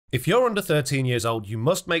If you're under 13 years old, you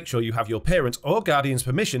must make sure you have your parents' or guardian's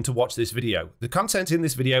permission to watch this video. The content in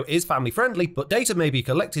this video is family friendly, but data may be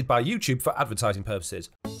collected by YouTube for advertising purposes.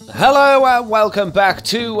 Hello and welcome back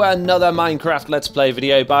to another Minecraft Let's Play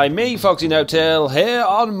video by me, FoxyNoTail, here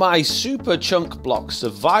on my Super Chunk Block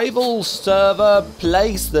survival server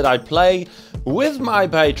place that I play with my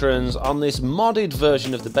patrons on this modded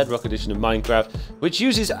version of the Bedrock Edition of Minecraft, which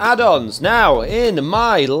uses add-ons. Now, in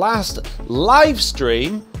my last live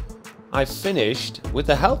stream, I finished, with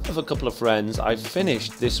the help of a couple of friends, I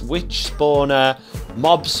finished this witch spawner,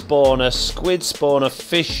 mob spawner, squid spawner,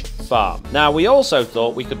 fish farm. Now, we also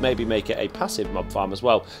thought we could maybe make it a passive mob farm as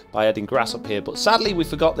well by adding grass up here, but sadly we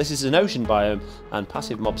forgot this is an ocean biome, and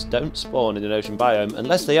passive mobs don't spawn in an ocean biome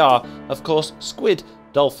unless they are, of course, squid,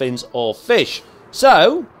 dolphins, or fish.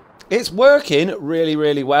 So it's working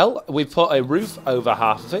really well. We've put a roof over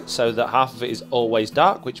half of it so that half of it is always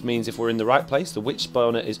dark, which means if we're in the right place, the witch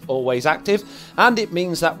spawner is always active, and it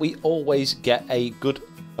means that we always get a good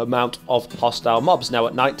amount of hostile mobs. Now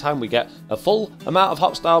at night time we get a full amount of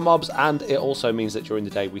hostile mobs, and it also means that during the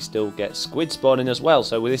day we still get squid spawning as well.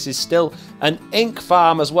 So this is still an ink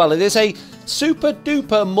farm as well. It is a super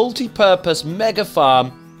duper multi-purpose mega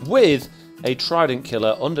farm with a trident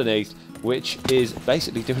killer underneath, which is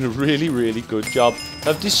basically doing a really good job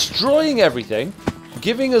of destroying everything,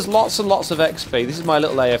 giving us lots and lots of XP. This is my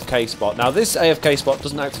little AFK spot. Now, this AFK spot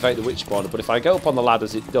doesn't activate the witch spawner, but if I go up on the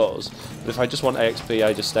ladders, it does. But if I just want AXP,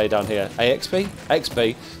 I just stay down here. AXP?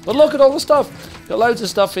 XP. But look at all the stuff. Got loads of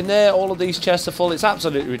stuff in there. All of these chests are full. It's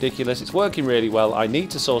absolutely ridiculous. It's working really well. I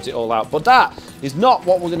need to sort it all out. But that is not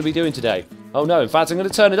what we're going to be doing today. Oh, no. In fact, I'm going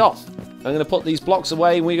to turn it off. I'm going to put these blocks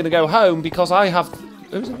away, and we're going to go home because I have...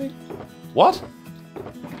 Who's it? What?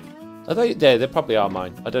 Are they there? They probably are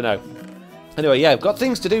mine. I don't know. Anyway, yeah, I've got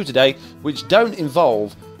things to do today which don't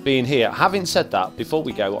involve being here. Having said that, before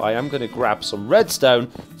we go, I am going to grab some redstone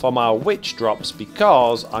from our witch drops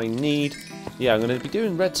because I need... Yeah, I'm going to be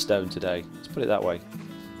doing redstone today. Let's put it that way.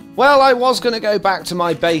 Well, I was going to go back to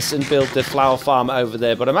my base and build the flower farm over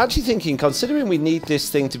there, but I'm actually thinking, considering we need this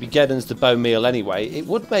thing to be getting us the bone meal anyway, it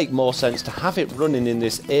would make more sense to have it running in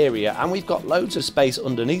this area, and we've got loads of space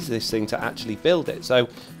underneath this thing to actually build it. So,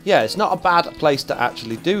 yeah, it's not a bad place to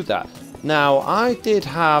actually do that. Now, I did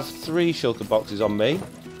have 3 shulker boxes on me.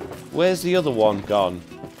 Where's the other one gone?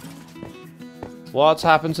 What's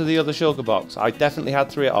happened to the other shulker box? I definitely had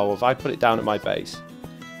 3. Oh, have I put it down at my base?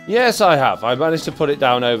 Yes, I have. I managed to put it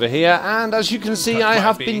down over here, and as you can see, I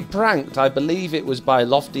have been pranked. I believe it was by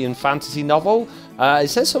Lofty and Fantasy Novel. It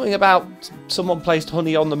says something about someone placed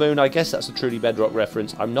honey on the moon. I guess that's a truly Bedrock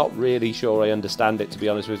reference. I'm not really sure I understand it, to be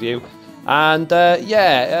honest with you. And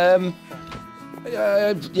yeah,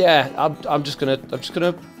 I'm just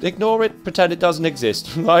gonna ignore it, pretend it doesn't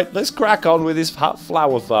exist. Right, let's crack on with this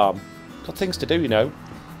flower farm. Got things to do, you know.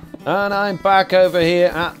 And I'm back over here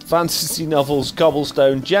at Fantasy Novel's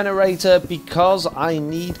cobblestone generator because I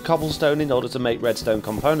need cobblestone in order to make redstone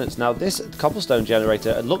components. Now, this cobblestone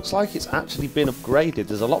generator, it looks like it's actually been upgraded.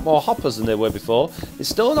 There's a lot more hoppers than there were before. It's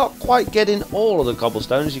still not quite getting all of the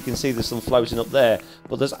cobblestone. As you can see, there's some floating up there.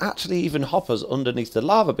 But there's actually even hoppers underneath the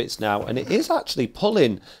lava bits now, and it is actually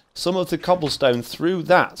pulling some of the cobblestone through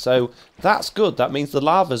that. So that's good. That means the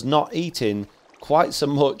lava's not eating quite so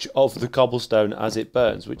much of the cobblestone as it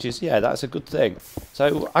burns, which is, yeah, that's a good thing.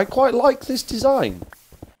 So I quite like this design.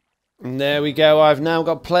 And there we go. I've now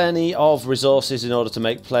got plenty of resources in order to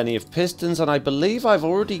make plenty of pistons, and I believe I've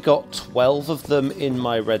already got 12 of them in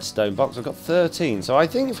my redstone box. I've got 13, so I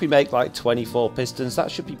think if we make like 24 pistons, that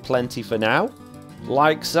should be plenty for now.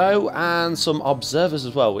 Like so, and some observers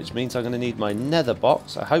as well, which means I'm going to need my nether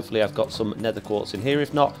box. Hopefully I've got some nether quartz in here.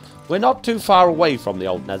 If not, we're not too far away from the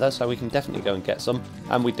old nether, so we can definitely go and get some.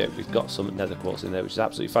 And we do. We've got some nether quartz in there, which is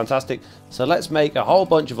absolutely fantastic. So let's make a whole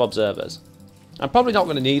bunch of observers. I'm probably not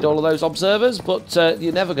going to need all of those observers, but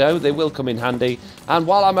you never know, they will come in handy. And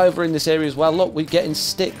while I'm over in this area as well, look, we're getting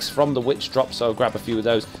sticks from the witch drop, so I'll grab a few of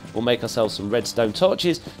those. We'll make ourselves some redstone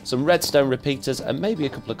torches, some redstone repeaters, and maybe a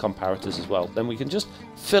couple of comparators as well. Then we can just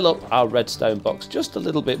fill up our redstone box just a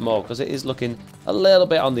little bit more, because it is looking a little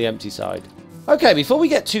bit on the empty side. Okay, before we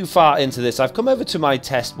get too far into this, I've come over to my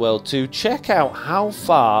test world to check out how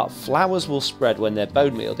far flowers will spread when they're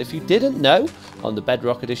bone mealed. If you didn't know, on the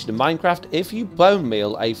Bedrock Edition of Minecraft, if you bone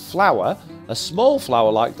meal a flower, a small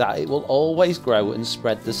flower like that, it will always grow and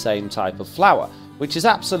spread the same type of flower, which is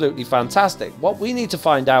absolutely fantastic. What we need to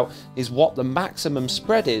find out is what the maximum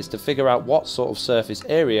spread is to figure out what sort of surface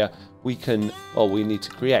area we need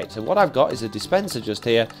to create. So what I've got is a dispenser just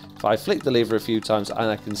here. If I flick the lever a few times, and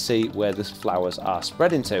I can see where the flowers are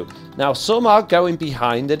spreading to. Now, some are going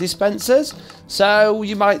behind the dispensers, so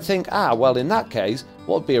you might think, well, in that case,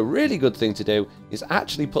 what would be a really good thing to do is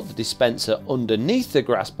actually put the dispenser underneath the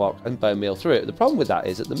grass block and bone meal through it. The problem with that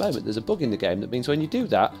is, at the moment, there's a bug in the game that means when you do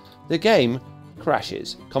that, the game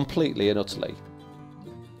crashes completely and utterly,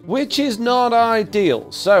 which is not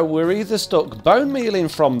ideal. So we're either stuck bone mealing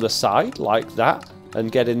from the side like that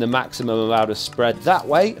and getting the maximum amount of spread that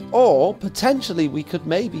way, or potentially we could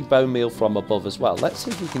maybe bone meal from above as well. Let's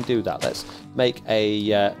see if we can do that. Let's make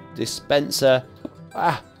a dispenser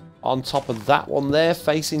on top of that one there,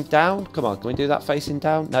 facing down. Come on, can we do that facing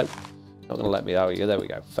down? No, not going to let me. There we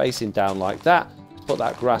go. Facing down like that. Put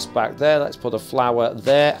that grass back there. Let's put a flower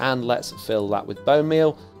there, and let's fill that with bone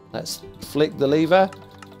meal. Let's flick the lever.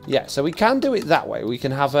 Yeah, so we can do it that way. We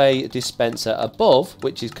can have a dispenser above,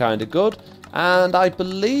 which is kind of good. And I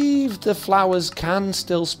believe the flowers can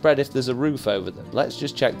still spread if there's a roof over them. Let's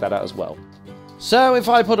just check that out as well. So if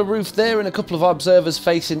I put a roof there and a couple of observers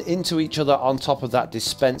facing into each other on top of that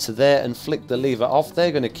dispenser there and flick the lever off,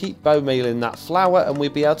 they're going to keep bone mealing that flower, and we'll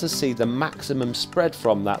be able to see the maximum spread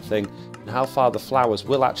from that thing and how far the flowers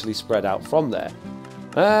will actually spread out from there.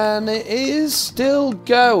 And it is still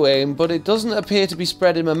going, but it doesn't appear to be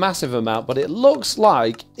spreading a massive amount, but it looks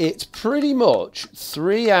like it's pretty much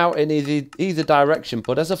 3 out in either direction,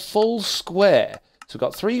 but as a full square. So we've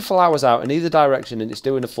got 3 flowers out in either direction, and it's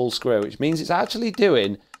doing a full square, which means it's actually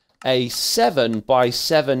doing a 7 by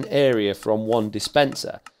 7 area from one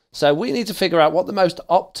dispenser. So we need to figure out what the most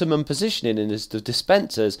optimum positioning is the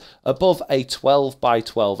dispensers above a 12 by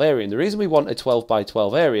 12 area. And the reason we want a 12 by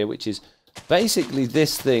 12 area, which is basically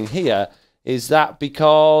this thing here, is that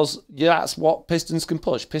because that's what pistons can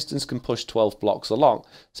push. Pistons can push 12 blocks along.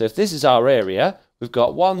 So if this is our area, we've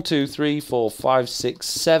got 1, 2, 3, 4, 5, 6,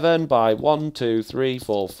 7 by 1, 2, 3,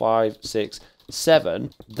 4, 5, 6,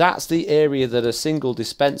 7. That's the area that a single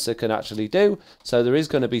dispenser can actually do. So there is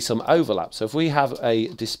going to be some overlap. So if we have a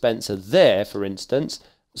dispenser there, for instance,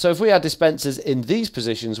 so if we had dispensers in these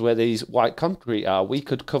positions where these white concrete are, we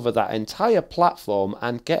could cover that entire platform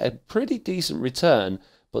and get a pretty decent return.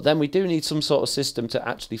 But then we do need some sort of system to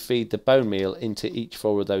actually feed the bone meal into each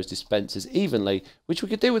 4 of those dispensers evenly, which we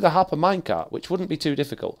could do with a hopper minecart, which wouldn't be too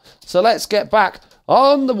difficult. So let's get back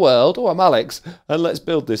on the world. Oh, I'm Alex, and let's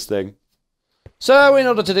build this thing. So in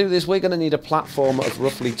order to do this, we're going to need a platform of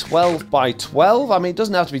roughly 12 by 12. I mean, it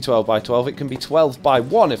doesn't have to be 12 by 12. It can be 12 by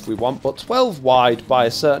 1 if we want, but 12 wide by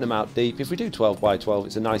a certain amount deep. If we do 12 by 12,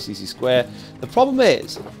 it's a nice easy square. The problem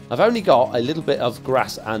is, I've only got a little bit of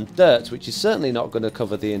grass and dirt, which is certainly not going to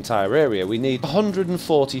cover the entire area. We need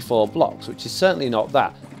 144 blocks, which is certainly not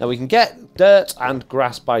that. Now, we can get dirt and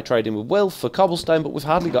grass by trading with Will for cobblestone, but we've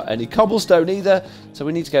hardly got any cobblestone either, so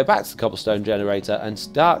we need to go back to the cobblestone generator and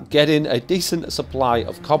start getting a decent supply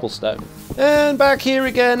of cobblestone. And back here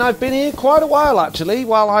again, I've been here quite a while actually,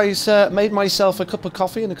 while I made myself a cup of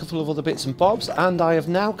coffee and a couple of other bits and bobs, and I have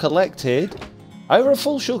now collected over a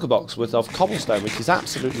full sugar box worth of cobblestone, which is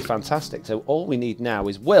absolutely fantastic. So all we need now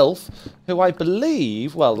is Wilf, who I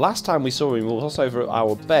believe, well, last time we saw him was over at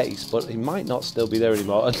our base, but he might not still be there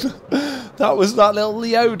anymore. That was that little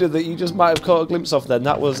Leoda that you just might have caught a glimpse of then.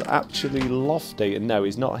 That was actually Lofty, and no,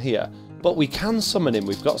 he's not here. But we can summon him.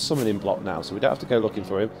 We've got a summoning block now, so we don't have to go looking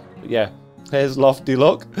for him. But yeah, here's Lofty,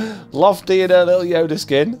 look. Lofty in her little Yoda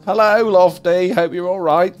skin. Hello, Lofty. Hope you're all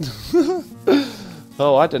right.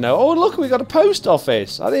 Oh, I don't know. Oh, look, we got a post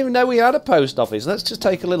office. I didn't even know we had a post office. Let's just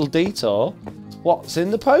take a little detour. What's in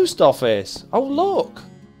the post office? Oh, look.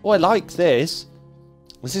 Oh, I like this.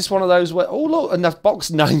 Is this one of those where... Oh, look, and that's box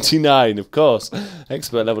 99, of course.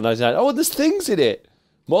 Expert level 99. Oh, there's things in it.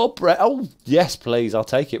 More bread. Oh, yes, please. I'll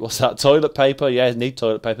take it. What's that? Toilet paper. Yeah, need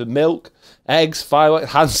toilet paper. Milk, eggs,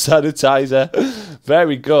 fireworks, hand sanitizer.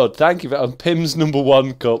 Very good. Thank you. And Pim's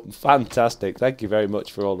 #1 cup. Fantastic. Thank you very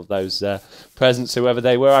much for all of those presents, whoever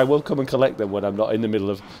they were. I will come and collect them when I'm not in the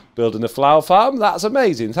middle of building a flower farm. That's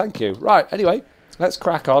amazing. Thank you. Right. Anyway, let's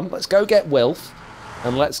crack on. Let's go get Wilf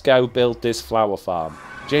and let's go build this flower farm.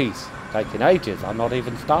 Jeez, taking ages. I'm not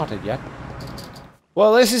even started yet.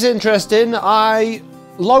 Well, this is interesting. I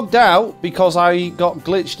logged out because I got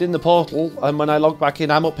glitched in the portal, and when I log back in,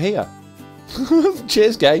 I'm up here.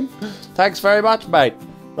 Cheers, game. Thanks very much, mate.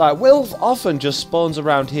 Right, Wilf often just spawns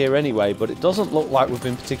around here anyway, but it doesn't look like we've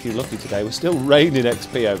been particularly lucky today. We're still raining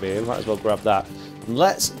XP over here. Might as well grab that. And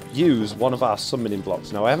let's use one of our summoning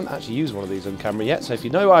blocks. Now, I haven't actually used one of these on camera yet, so if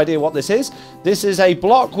you've no idea what this is a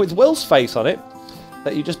block with Wilf's face on it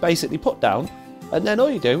that you just basically put down, and then all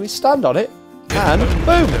you do is stand on it, and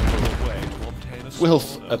boom!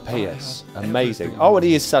 Wilf appears. Amazing. Oh, and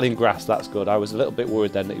he is selling grass. That's good. I was a little bit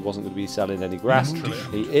worried then that he wasn't going to be selling any grass.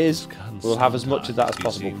 He is. We'll have as much of that as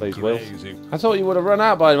possible, please, Wilf. I thought you would have run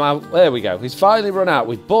out by now. There we go. He's finally run out.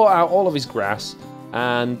 We've bought out all of his grass.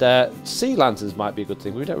 And sea lanterns might be a good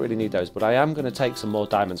thing. We don't really need those, but I am going to take some more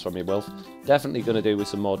diamonds from you, Wilf. Definitely going to do with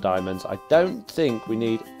some more diamonds. I don't think we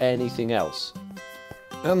need anything else.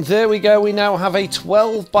 And there we go. We now have a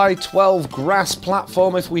 12 by 12 grass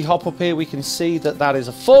platform. If we hop up here, we can see that that is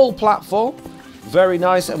a full platform. Very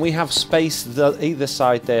nice. And we have space either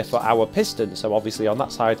side there for our pistons. So obviously on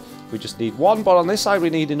that side, we just need one. But on this side,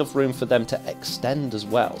 we need enough room for them to extend as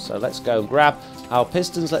well. So let's go and grab our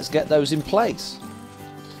pistons. Let's get those in place.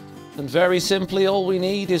 And very simply, all we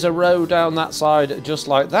need is a row down that side, just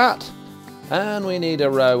like that. And we need a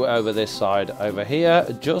row over this side over here,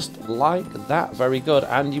 just like that. Very good.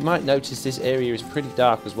 And you might notice this area is pretty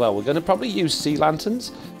dark as well. We're going to probably use sea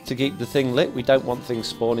lanterns to keep the thing lit. We don't want things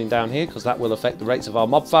spawning down here because that will affect the rates of our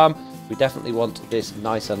mob farm. We definitely want this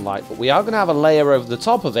nice and light. But we are going to have a layer over the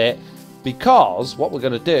top of it, because what we're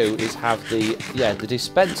going to do is have the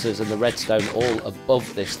dispensers and the redstone all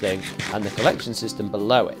above this thing and the collection system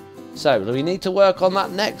below it. So, we need to work on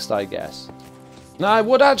that next, I guess. Now, I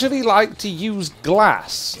would actually like to use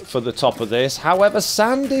glass for the top of this. However,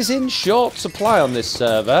 sand is in short supply on this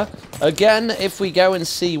server. Again, if we go and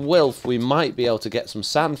see Wilf, we might be able to get some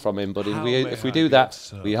sand from him. But if we do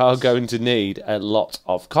that, we are going to need a lot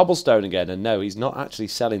of cobblestone again. And no, he's not actually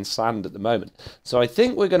selling sand at the moment. So I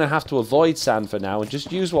think we're going to have to avoid sand for now and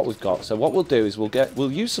just use what we've got. So what we'll do is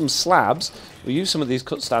we'll use some slabs. We'll use some of these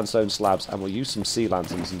cut sandstone slabs and we'll use some sea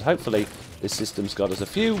lanterns. And hopefully this system's got us a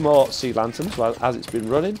few more sea lanterns as it's been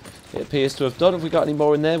running. It appears to have done. Have we got any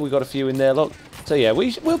more in there? We've got a few in there, look. So yeah,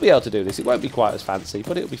 we'll be able to do this. It won't be quite as fancy,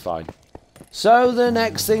 but it'll be fine. So the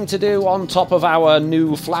next thing to do on top of our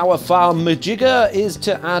new flower farm majigger is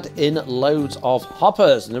to add in loads of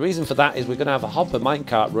hoppers. And the reason for that is we're going to have a hopper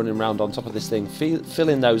minecart running around on top of this thing,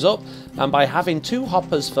 filling those up. And by having 2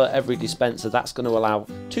 hoppers for every dispenser, that's going to allow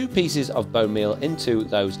 2 pieces of bone meal into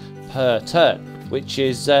those per turn, which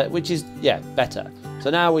is yeah, better. So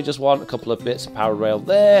now we just want a couple of bits of power rail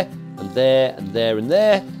there, and there, and there, and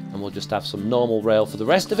there. And we'll just have some normal rail for the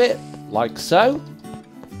rest of it, like so.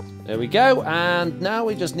 There we go, and now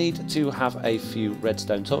we just need to have a few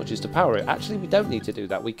redstone torches to power it. Actually, we don't need to do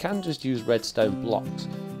that. We can just use redstone blocks,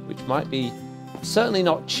 which might be certainly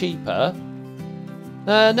not cheaper.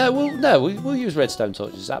 We'll use redstone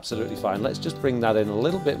torches. Absolutely fine. Let's just bring that in a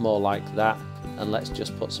little bit more like that, and let's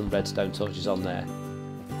just put some redstone torches on there.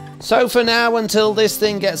 So for now, until this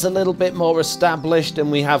thing gets a little bit more established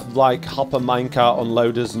and we have like hopper minecart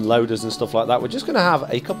unloaders and loaders and stuff like that, we're just going to have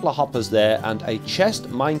a couple of hoppers there and a chest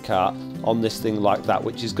minecart on this thing like that,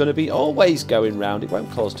 which is going to be always going round. It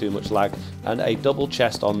won't cause too much lag. And a double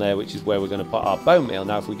chest on there, which is where we're going to put our bone meal.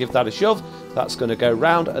 Now, if we give that a shove, that's going to go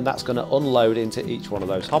round and that's going to unload into each one of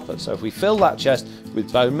those hoppers. So if we fill that chest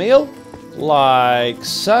with bone meal, like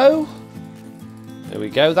so. There we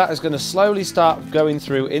go. That is going to slowly start going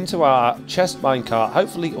through into our chest minecart.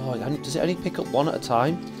 Hopefully, does it only pick up one at a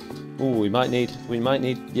time? Oh, we might need,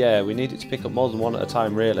 yeah, we need it to pick up more than one at a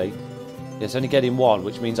time, really. Yeah, it's only getting one,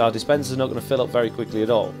 which means our dispenser's not going to fill up very quickly at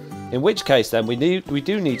all. In which case, then, we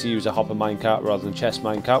do need to use a hopper minecart rather than chest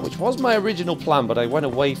minecart, which was my original plan, but I went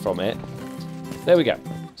away from it. There we go.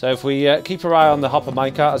 So if we keep our eye on the hopper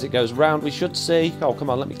minecart as it goes round, we should see... Oh, come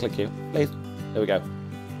on, let me click you, please. There we go.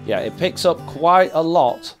 Yeah, it picks up quite a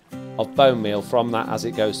lot of bone meal from that as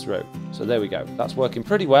it goes through. So there we go. That's working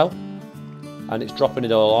pretty well. And it's dropping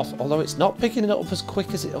it all off. Although it's not picking it up as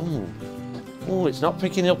quick as it... Oh, it's not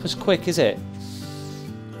picking it up as quick, is it?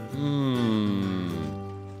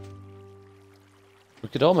 We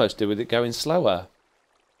could almost do with it going slower.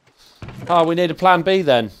 Oh, we need a plan B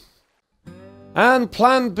then. And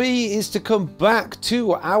plan B is to come back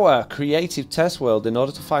to our creative test world in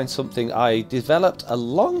order to find something I developed a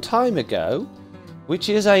long time ago, which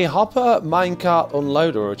is a hopper minecart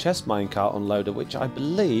unloader or a chest minecart unloader, which I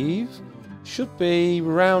believe should be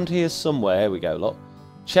around here somewhere. Here we go, look.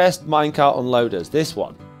 Chest minecart unloaders, this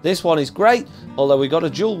one. This one is great, although we got a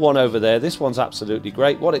dual one over there. This one's absolutely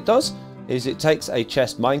great. What it does is it takes a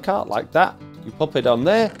chest minecart like that. You pop it on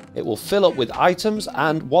there, it will fill up with items,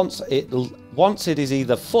 and once it is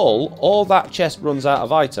either full or that chest runs out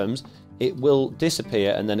of items, it will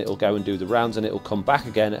disappear and then it will go and do the rounds and it will come back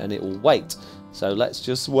again and it will wait. So let's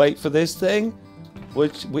just wait for this thing.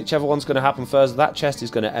 Whichever one's going to happen first, that chest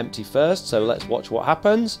is going to empty first. So let's watch what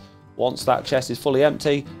happens. Once that chest is fully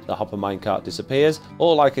empty, the hopper minecart disappears.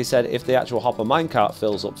 Or like I said, if the actual hopper minecart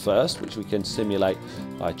fills up first, which we can simulate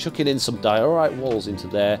by chucking in some diorite walls into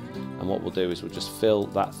there, and what we'll do is we'll just fill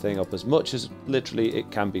that thing up as much as literally it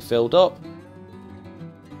can be filled up.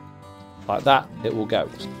 Like that, it will go.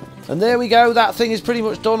 And there we go, that thing is pretty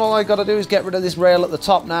much done. All I got to do is get rid of this rail at the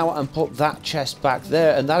top now and put that chest back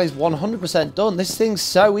there, and that is 100% done. This thing's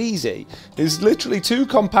so easy. It's literally 2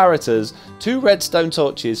 comparators, 2 redstone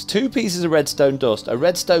torches, 2 pieces of redstone dust, a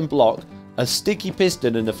redstone block, a sticky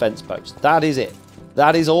piston, and a fence post. That is it.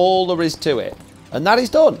 That is all there is to it. And that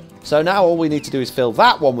is done. So now all we need to do is fill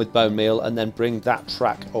that one with bone meal and then bring that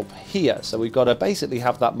track up here. So we've got to basically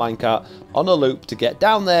have that minecart on a loop to get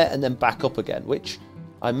down there and then back up again, which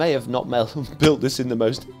I may have not built this in the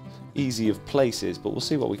most easy of places, but we'll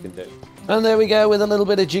see what we can do. And there we go, with a little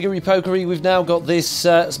bit of jiggery pokery, we've now got this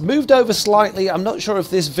moved over slightly. I'm not sure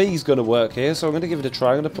if this V is going to work here, so I'm going to give it a try.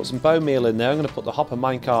 I'm going to put some bone meal in there. I'm going to put the hopper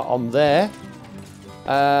minecart on there.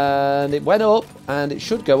 And it went up, and it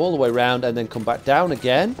should go all the way around and then come back down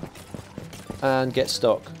again and get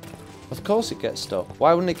stuck. Of course it gets stuck.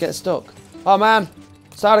 Why wouldn't it get stuck? Oh man,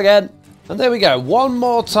 start again. And there we go, one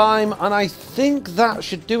more time, and I think that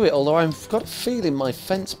should do it, although I've got a feeling my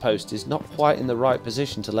fence post is not quite in the right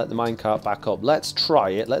position to let the minecart back up. Let's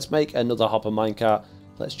try it. Let's make another hopper minecart.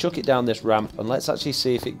 Let's chuck it down this ramp, and let's actually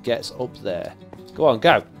see if it gets up there. Go on,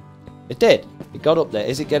 go. It did. It got up there.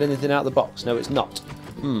 Is it getting anything out of the box? No, it's not.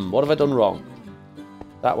 What have I done wrong?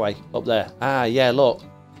 That way, up there. Ah, yeah, look.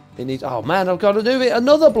 It needs... Oh, man, I've got to do it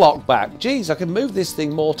another block back. Jeez, I can move this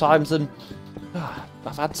thing more times than...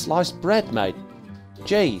 I've had sliced bread made.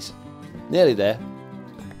 Jeez. Nearly there.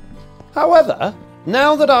 However,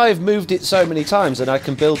 now that I've moved it so many times and I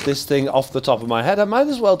can build this thing off the top of my head, I might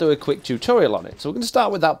as well do a quick tutorial on it. So we're going to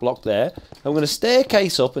start with that block there. And we're going to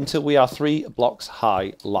staircase up until we are 3 blocks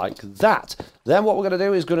high, like that. Then what we're going to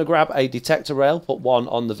do is going to grab a detector rail, put one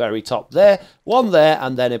on the very top there, one there,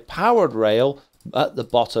 and then a powered rail at the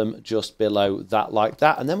bottom just below that, like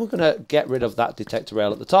that. And then we're going to get rid of that detector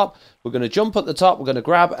rail at the top. We're going to jump at the top, we're going to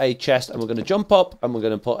grab a chest, and we're going to jump up, and we're going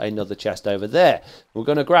to put another chest over there. We're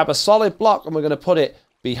going to grab a solid block, and we're going to put it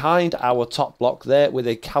behind our top block there with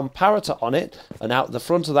a comparator on it, and out the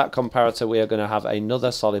front of that comparator we are going to have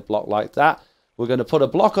another solid block like that. We're going to put a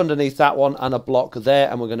block underneath that one and a block there,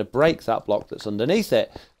 and we're going to break that block that's underneath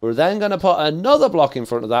it. We're then going to put another block in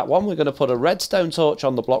front of that one. We're going to put a redstone torch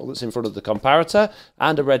on the block that's in front of the comparator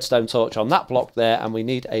and a redstone torch on that block there, and we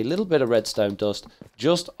need a little bit of redstone dust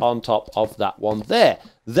just on top of that one there.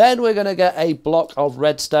 Then we're going to get a block of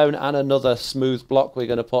redstone and another smooth block. We're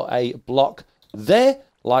going to put a block there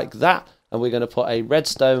like that, and we're going to put a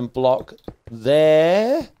redstone block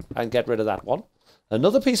there and get rid of that one.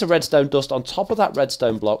 Another piece of redstone dust on top of that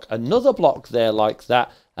redstone block, another block there like that,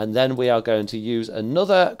 and then we are going to use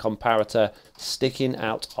another comparator sticking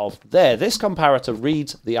out of there. This comparator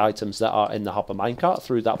reads the items that are in the hopper minecart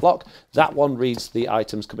through that block. That one reads the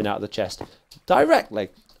items coming out of the chest directly.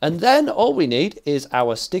 And then all we need is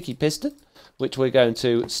our sticky piston, which we're going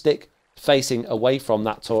to stick facing away from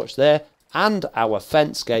that torch there, and our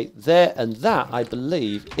fence gate there, and that, I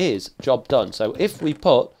believe, is job done. So if we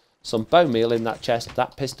put some bone meal in that chest,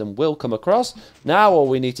 that piston will come across. Now all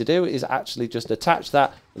we need to do is actually just attach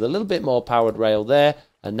that with a little bit more powered rail there,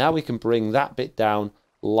 and now we can bring that bit down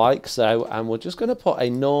like so, and we're just going to put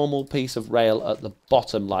a normal piece of rail at the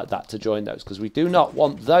bottom like that to join those, because we do not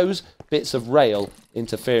want those bits of rail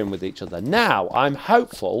interfering with each other. Now I'm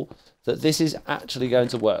hopeful that this is actually going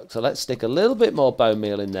to work, so let's stick a little bit more bone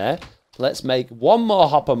meal in there. Let's make one more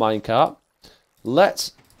hopper minecart.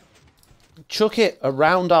 Let's chuck it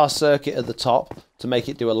around our circuit at the top to make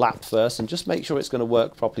it do a lap first, and just make sure it's going to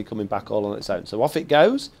work properly coming back all on its own. So off it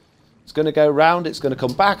goes. It's going to go round, it's going to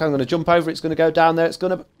come back, I'm going to jump over, it's going to go down there, it's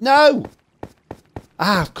going to... No!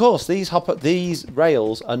 Ah, of course, these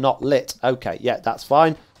rails are not lit. Okay, yeah, that's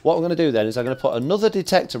fine. What I'm going to do then is I'm going to put another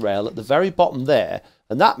detector rail at the very bottom there,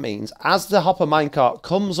 and that means as the hopper minecart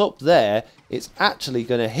comes up there, it's actually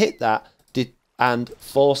going to hit that and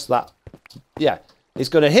force that... Yeah. It's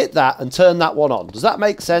going to hit that and turn that one on. Does that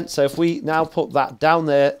make sense? So if we now put that down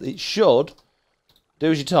there, it should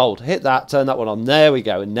do as you're told. Hit that, turn that one on. There we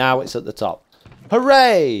go. And now it's at the top.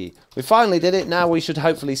 Hooray! We finally did it. Now we should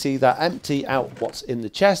hopefully see that empty out what's in the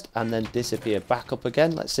chest and then disappear back up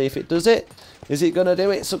again. Let's see if it does it. Is it going to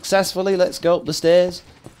do it successfully? Let's go up the stairs.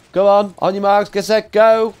 Go on your marks, get set,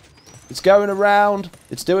 go. It's going around.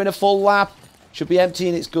 It's doing a full lap. Should be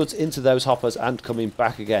emptying its goods into those hoppers and coming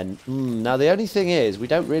back again. Now the only thing is, we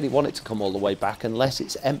don't really want it to come all the way back unless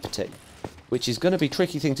it's empty. which is going to be a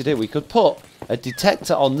tricky thing to do. We could put a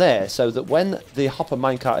detector on there so that when the hopper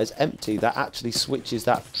minecart is empty, that actually switches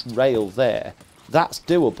that rail there. That's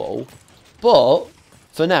doable, but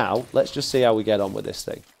for now, let's just see how we get on with this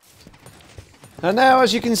thing. And now,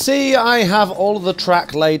 as you can see, I have all of the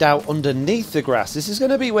track laid out underneath the grass. This is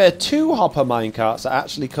going to be where 2 hopper minecarts are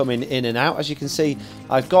actually coming in and out. As you can see,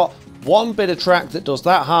 I've got one bit of track that does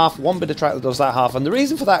that half, one bit of track that does that half. And the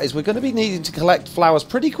reason for that is we're going to be needing to collect flowers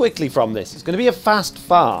pretty quickly from this. It's going to be a fast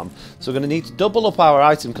farm, so we're going to need to double up our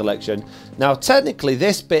item collection. Now, technically,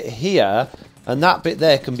 this bit here and that bit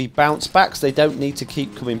there can be bounced back, so they don't need to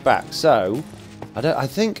keep coming back. So I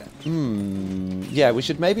think, yeah, we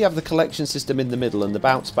should maybe have the collection system in the middle and the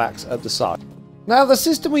bounce backs at the side. Now, the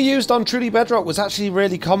system we used on Truly Bedrock was actually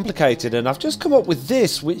really complicated, and I've just come up with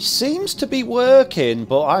this, which seems to be working,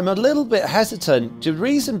 but I'm a little bit hesitant. The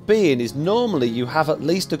reason being is normally you have at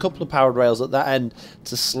least a couple of powered rails at that end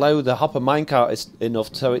to slow the hopper minecart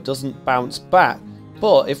enough so it doesn't bounce back.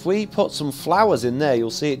 But if we put some flowers in there,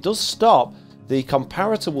 you'll see it does stop. The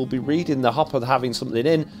comparator will be reading the hopper having something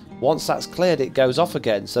in. Once that's cleared, it goes off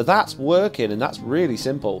again. So that's working, and that's really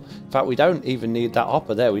simple. In fact, we don't even need that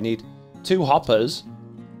hopper there. We need 2 hoppers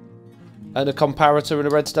and a comparator and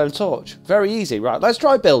a redstone torch. Very easy. Right, let's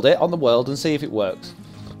try build it on the world and see if it works.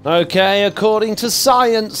 Okay, according to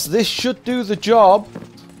science, this should do the job.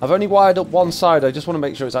 I've only wired up one side. I just want to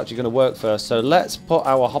make sure it's actually going to work first. So let's put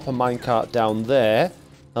our hopper minecart down there,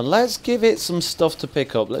 and let's give it some stuff to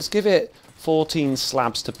pick up. Let's give it 14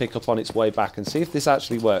 slabs to pick up on its way back and see if this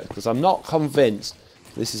actually works, because I'm not convinced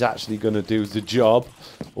this is actually going to do the job.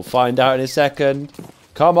 We'll find out in a second.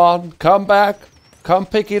 Come on, come back. Come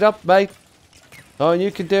pick it up, mate. Oh, and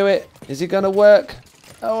you can do it. Is it going to work?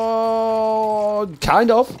 Oh,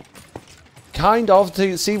 kind of. Kind of.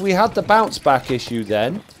 See, we had the bounce back issue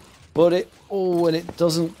then, but and it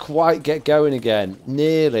doesn't quite get going again.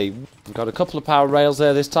 Nearly. We've got a couple of power rails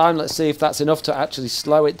there this time. Let's see if that's enough to actually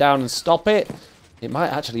slow it down and stop it. It might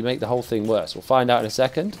actually make the whole thing worse. We'll find out in a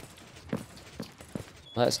second.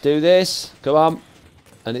 Let's do this. Come on.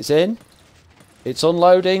 And it's in. It's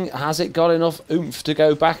unloading. Has it got enough oomph to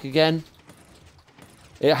go back again?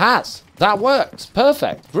 It has. That works.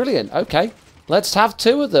 Perfect. Brilliant. Okay. Let's have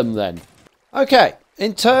 2 of them then. Okay.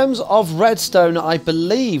 In terms of redstone, I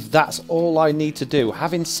believe that's all I need to do.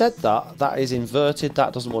 Having said that, that is inverted.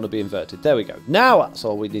 That doesn't want to be inverted. There we go. Now that's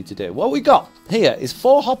all we need to do. What we got here is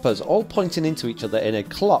 4 hoppers all pointing into each other in a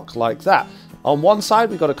clock like that. On one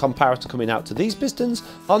side, we've got a comparator coming out to these pistons.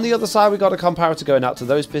 On the other side, we've got a comparator going out to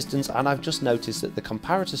those pistons. And I've just noticed that the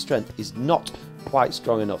comparator strength is not quite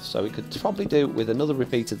strong enough. So we could probably do with another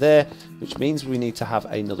repeater there, which means we need to have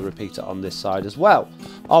another repeater on this side as well.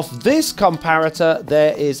 Off this comparator,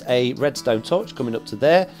 there is a redstone torch coming up to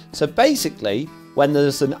there. So basically, when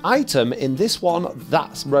there's an item in this one,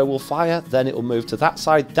 that row will fire. Then it will move to that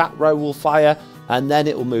side. That row will fire. And then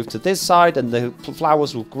it will move to this side and the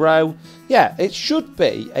flowers will grow. Yeah, it should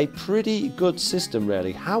be a pretty good system,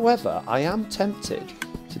 really. However, I am tempted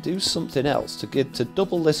to do something else to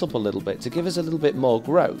double this up a little bit, to give us a little bit more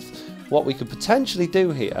growth. What we could potentially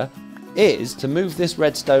do here is to move this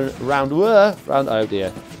redstone around. Oh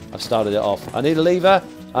dear, I've started it off. I need a lever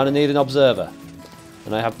and I need an observer.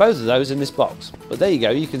 And I have both of those in this box. But there you go,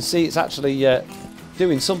 you can see it's actually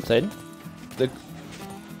doing something.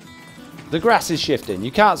 The grass is shifting.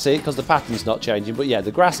 You can't see it because the pattern's not changing, but yeah,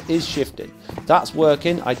 the grass is shifting. That's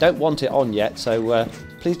working. I don't want it on yet, so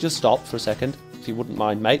please just stop for a second, if you wouldn't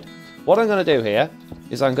mind, mate. What I'm going to do here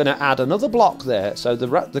is I'm going to add another block there, so the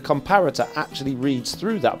comparator actually reads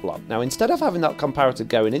through that block. Now, instead of having that comparator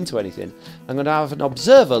going into anything, I'm going to have an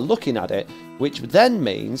observer looking at it, which then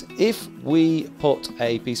means if we put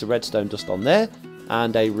a piece of redstone dust on there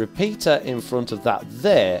and a repeater in front of that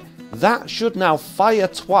there, that should now fire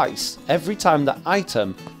twice every time the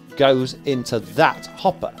item goes into that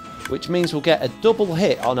hopper, which means we'll get a double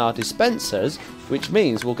hit on our dispensers, which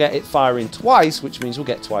means we'll get it firing twice, which means we'll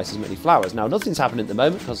get twice as many flowers. Now, nothing's happening at the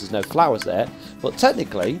moment because there's no flowers there, but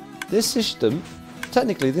technically this system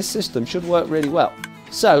should work really well.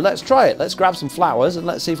 So let's try it. Let's grab some flowers and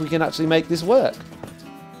let's see if we can actually make this work.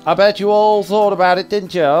 I bet you all thought about it,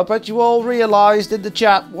 didn't you? I bet you all realised in the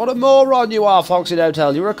chat what a moron you are,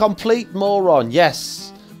 FoxyNoTail. You're a complete moron.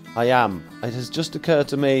 Yes, I am. It has just occurred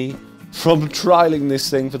to me from trialling this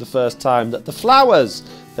thing for the first time that the flowers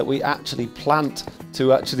that we actually plant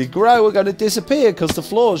to actually grow are going to disappear because the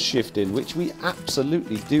floor's shifting, which we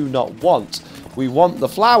absolutely do not want. We want the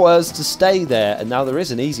flowers to stay there, and now there is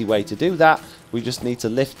an easy way to do that. We just need to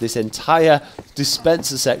lift this entire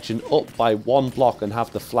dispenser section up by 1 block and have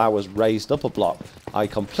the flowers raised up a block. I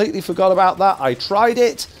completely forgot about that. I tried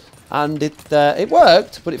it, And it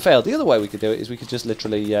worked, but it failed. The other way we could do it is we could just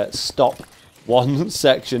literally stop one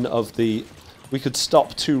section of the... We could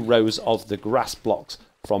stop 2 rows of the grass blocks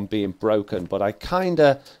from being broken. But I kind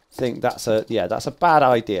of think that's a bad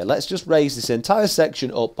idea. Let's just raise this entire section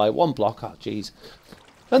up by 1 block. Oh, jeez.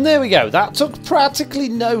 And there we go. That took practically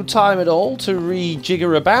no time at all to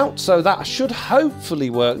rejigger about. So that should hopefully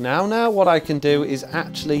work now. Now what I can do is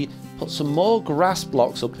actually put some more grass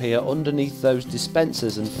blocks up here underneath those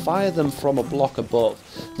dispensers and fire them from a block above.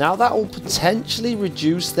 Now that will potentially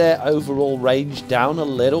reduce their overall range down a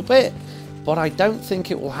little bit, but I don't think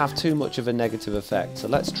it will have too much of a negative effect. So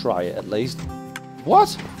let's try it at least.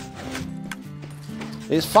 What?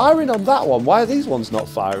 It's firing on that one. Why are these ones not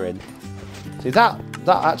firing? See, that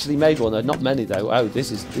actually made one. There are not many though. Oh,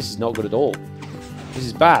 this is not good at all. This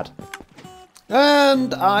is bad.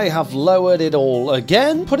 And I have lowered it all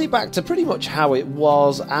again, put it back to pretty much how it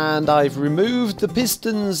was, and I've removed the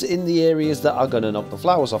pistons in the areas that are going to knock the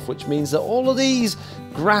flowers off, which means that all of these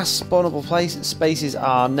grass spawnable spaces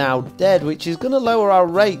are now dead, which is going to lower our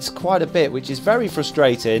rates quite a bit, which is very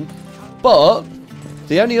frustrating. But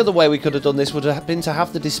the only other way we could have done this would have been to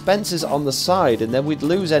have the dispensers on the side, and then we'd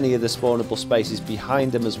lose any of the spawnable spaces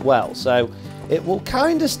behind them as well. So it will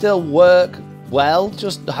kind of still work well,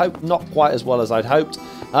 just hope not quite as well as I'd hoped.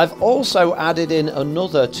 I've also added in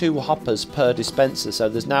another 2 hoppers per dispenser, so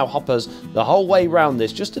there's now hoppers the whole way around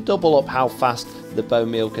this, just to double up how fast the bone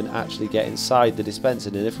meal can actually get inside the dispenser.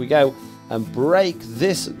 And if we go and break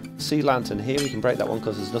this sea lantern here, we can break that one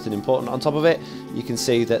because there's nothing important on top of it. You can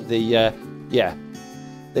see that they're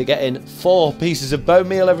getting 4 pieces of bone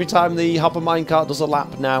meal every time the hopper minecart does a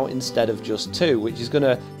lap now, instead of just 2, which is going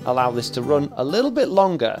to allow this to run a little bit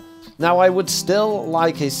longer. Now, I would still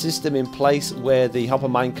like a system in place where the hopper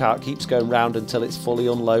minecart keeps going round until it's fully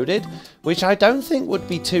unloaded, which I don't think would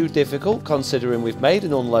be too difficult, considering we've made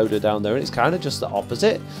an unloader down there and it's kind of just the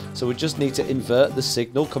opposite. So we just need to invert the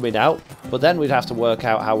signal coming out, but then we'd have to work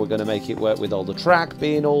out how we're going to make it work with all the track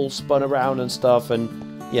being all spun around and stuff, and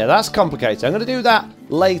yeah, that's complicated. I'm going to do that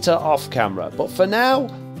later off camera, but for now,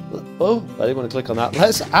 oh, I didn't want to click on that.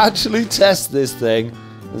 Let's actually test this thing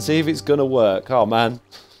and see if it's going to work. Oh man.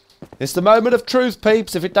 It's the moment of truth,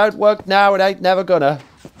 peeps. If it don't work now, it ain't never gonna.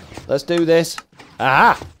 Let's do this.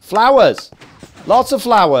 Aha! Flowers! Lots of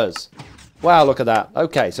flowers. Wow, look at that.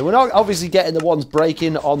 Okay, so we're not obviously getting the ones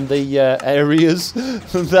breaking on the areas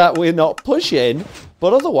that we're not pushing,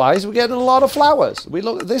 but otherwise we're getting a lot of flowers.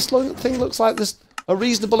 This thing looks like there's a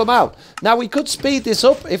reasonable amount. Now, we could speed this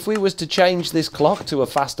up if we was to change this clock to a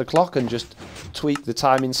faster clock and just tweak the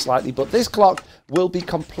timing slightly, but this clock will be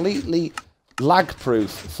completely lag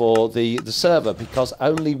proof for the server, because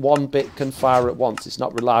only 1 bit can fire at once. It's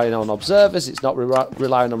not relying on observers, it's not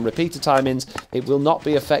relying on repeater timings, it will not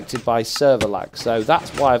be affected by server lag. So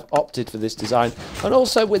that's why I've opted for this design, and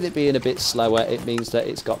also with it being a bit slower, it means that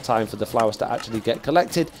it's got time for the flowers to actually get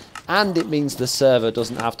collected, and it means the server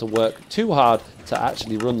doesn't have to work too hard to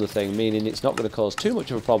actually run the thing, meaning it's not going to cause too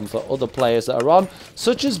much of a problem for other players that are on,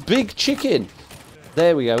 such as Big Chicken.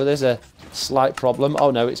 There we go, there's a slight problem.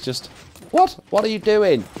 Oh no, it's just... What? What are you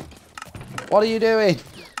doing? What are you doing?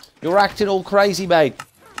 You're acting all crazy, mate.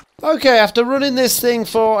 Okay, after running this thing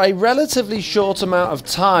for a relatively short amount of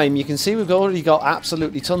time, you can see we've already got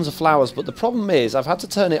absolutely tons of flowers, but the problem is I've had to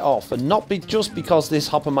turn it off, and not just because this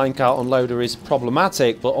hopper minecart unloader is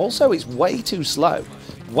problematic, but also it's way too slow.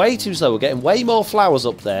 Way too slow. We're getting way more flowers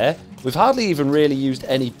up there. We've hardly even really used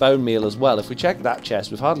any bone meal as well. If we check that chest,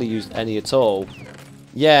 we've hardly used any at all.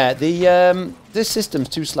 Yeah, this system's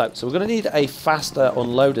too slow, so we're going to need a faster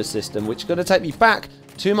unloader system, which is going to take me back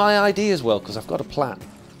to my idea as well, because I've got a plan.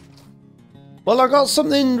 Well, I've got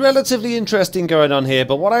something relatively interesting going on here,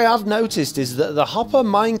 but what I have noticed is that the hopper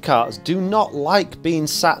minecarts do not like being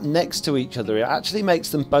sat next to each other. It actually makes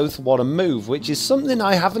them both want to move, which is something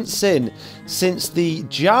I haven't seen since the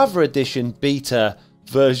Java Edition beta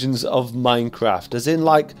versions of Minecraft, as in,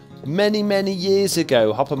 like, many years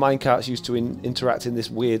ago, hopper minecarts used to interact in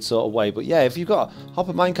this weird sort of way. But yeah, if you've got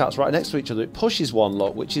hopper minecarts right next to each other, it pushes one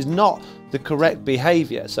lot, which is not the correct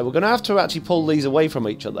behaviour. So we're going to have to actually pull these away from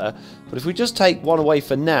each other. But if we just take one away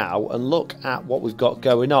for now and look at what we've got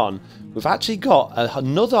going on, we've actually got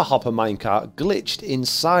another hopper minecart glitched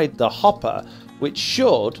inside the hopper, which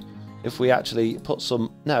should, if we actually put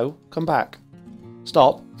some... No, come back.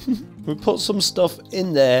 Stop. We put some stuff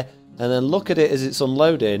in there, and then look at it as it's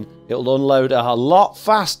unloading. It'll unload a lot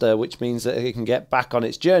faster, which means that it can get back on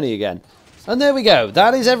its journey again. And there we go.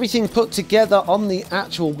 That is everything put together on the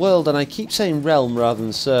actual world. And I keep saying realm rather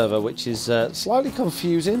than server, which is slightly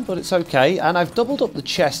confusing, but it's okay. And I've doubled up the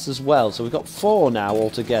chests as well. So we've got 4 now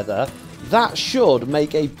altogether. that should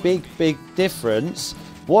make a big difference.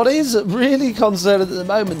 What is really concerning at the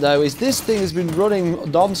moment, though, is this thing has been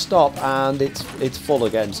running non-stop and it's full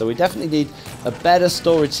again. So we definitely need a better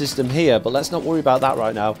storage system here, but let's not worry about that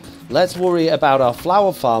right now. Let's worry about our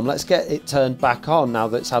flower farm. Let's get it turned back on now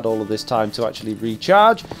that it's had all of this time to actually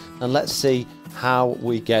recharge, and let's see how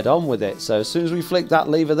we get on with it. So as soon as we flick that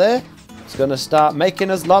lever there, it's going to start making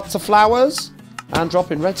us lots of flowers and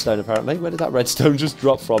dropping redstone, apparently. Where did that redstone just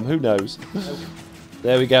drop from? Who knows?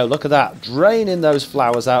 There we go. Look at that. Draining those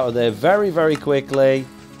flowers out of there very quickly.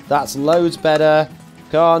 That's loads better.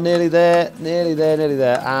 Come on, nearly there. Nearly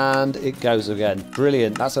there. And it goes again.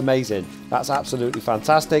 Brilliant. That's amazing. That's absolutely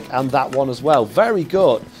fantastic. And that one as well. Very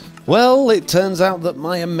good. Well, it turns out that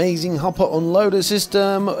my amazing hopper unloader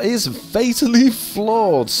system is fatally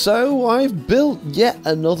flawed, so I've built yet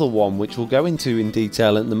another one, which we'll go into in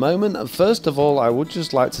detail in the moment. First of all, I would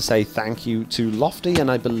just like to say thank you to Lofty,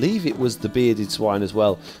 and I believe it was the Bearded Swine as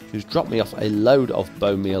well, who's dropped me off a load of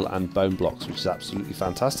bone meal and bone blocks, which is absolutely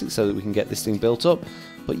fantastic, so that we can get this thing built up.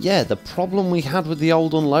 But yeah, the problem we had with the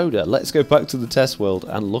old unloader. Let's go back to the test world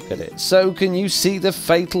and look at it. So can you see the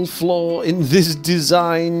fatal flaw in this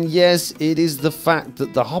design? Yes, it is the fact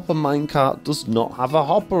that the hopper minecart does not have a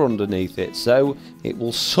hopper underneath it. So it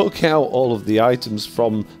will suck out all of the items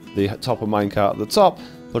from the hopper minecart at the top.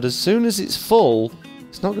 But as soon as it's full,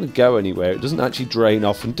 it's not going to go anywhere. It doesn't actually drain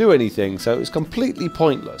off and do anything. So it's completely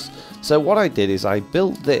pointless. So what I did is I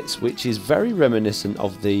built this, which is very reminiscent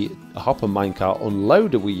of the hopper minecart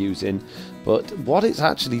unloader we're using, but what it's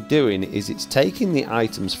actually doing is it's taking the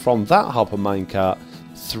items from that hopper minecart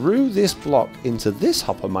through this block into this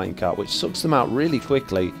hopper minecart, which sucks them out really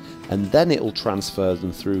quickly, and then it will transfer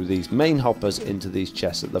them through these main hoppers into these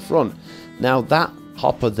chests at the front. Now that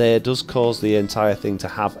hopper there does cause the entire thing to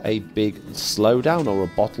have a big slowdown or a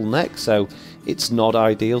bottleneck, so it's not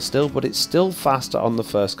ideal still, but it's still faster on the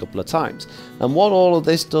first couple of times. And what all of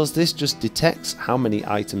this does, this just detects how many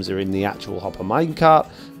items are in the actual hopper minecart,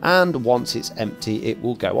 and once it's empty it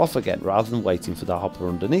will go off again rather than waiting for the hopper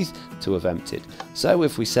underneath to have emptied. So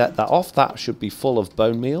if we set that off, that should be full of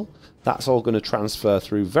bone meal. That's all going to transfer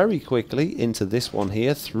through very quickly into this one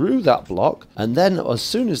here through that block, and then as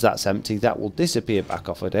soon as that's empty that will disappear back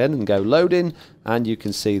off again and go loading, and you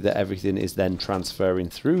can see that everything is then transferring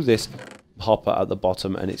through this hopper at the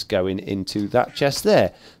bottom and it's going into that chest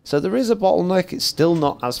there. So there is a bottleneck, it's still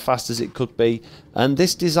not as fast as it could be, and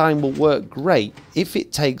this design will work great if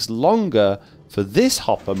it takes longer for this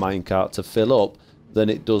hopper minecart to fill up than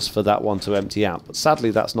it does for that one to empty out. But sadly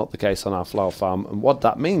that's not the case on our flower farm, and what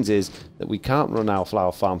that means is that we can't run our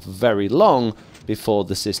flower farm for very long before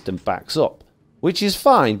the system backs up, which is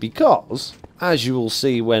fine because as you will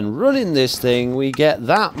see when running this thing, we get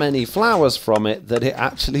that many flowers from it that it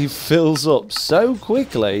actually fills up so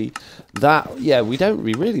quickly that, yeah, we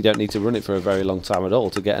really don't need to run it for a very long time at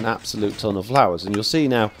all to get an absolute ton of flowers. And you'll see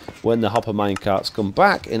now when the hopper minecarts come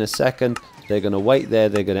back in a second, they're going to wait there,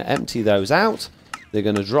 they're going to empty those out, they're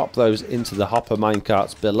going to drop those into the hopper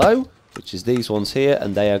minecarts below, which is these ones here,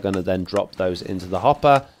 and they are going to then drop those into the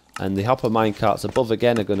hopper, and the hopper minecarts above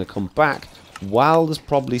again are going to come back while there's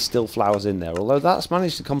probably still flowers in there, although that's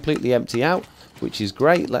managed to completely empty out, which is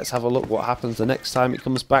great. Let's have a look what happens the next time it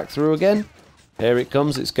comes back through again. Here it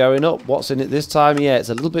comes, it's going up. What's in it this time? Yeah, it's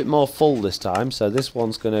a little bit more full this time, so this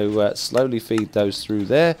one's going to slowly feed those through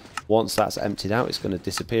there. Once that's emptied out, it's going to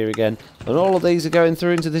disappear again, and all of these are going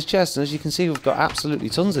through into this chest, and as you can see we've got absolutely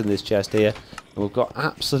tons in this chest here, and we've got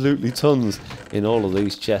absolutely tons in all of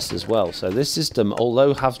these chests as well. So this system,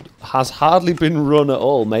 although has hardly been run at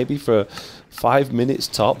all, maybe for 5 minutes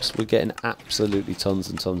tops, we're getting absolutely tons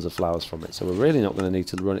and tons of flowers from it, so we're really not going to need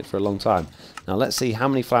to run it for a long time. Now let's see how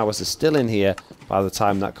many flowers are still in here by the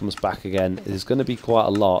time that comes back again. There's going to be quite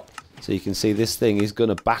a lot, so you can see this thing is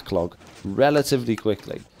going to backlog relatively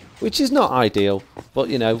quickly, which is not ideal, but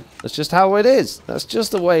you know, that's just how it is. That's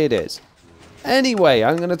just the way it is. Anyway,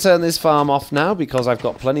 I'm going to turn this farm off now because I've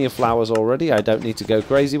got plenty of flowers already. I don't need to go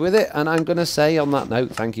crazy with it. And I'm going to say on that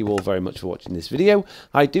note, thank you all very much for watching this video.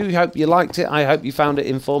 I do hope you liked it. I hope you found it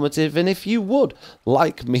informative. And if you would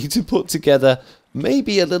like me to put together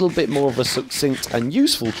maybe a little bit more of a succinct and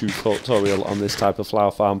useful tutorial on this type of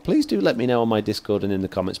flower farm, please do let me know on my Discord and in the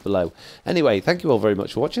comments below. Anyway, thank you all very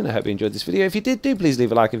much for watching. I hope you enjoyed this video. If you did, do please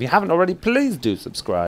leave a like. If you haven't already, please do subscribe.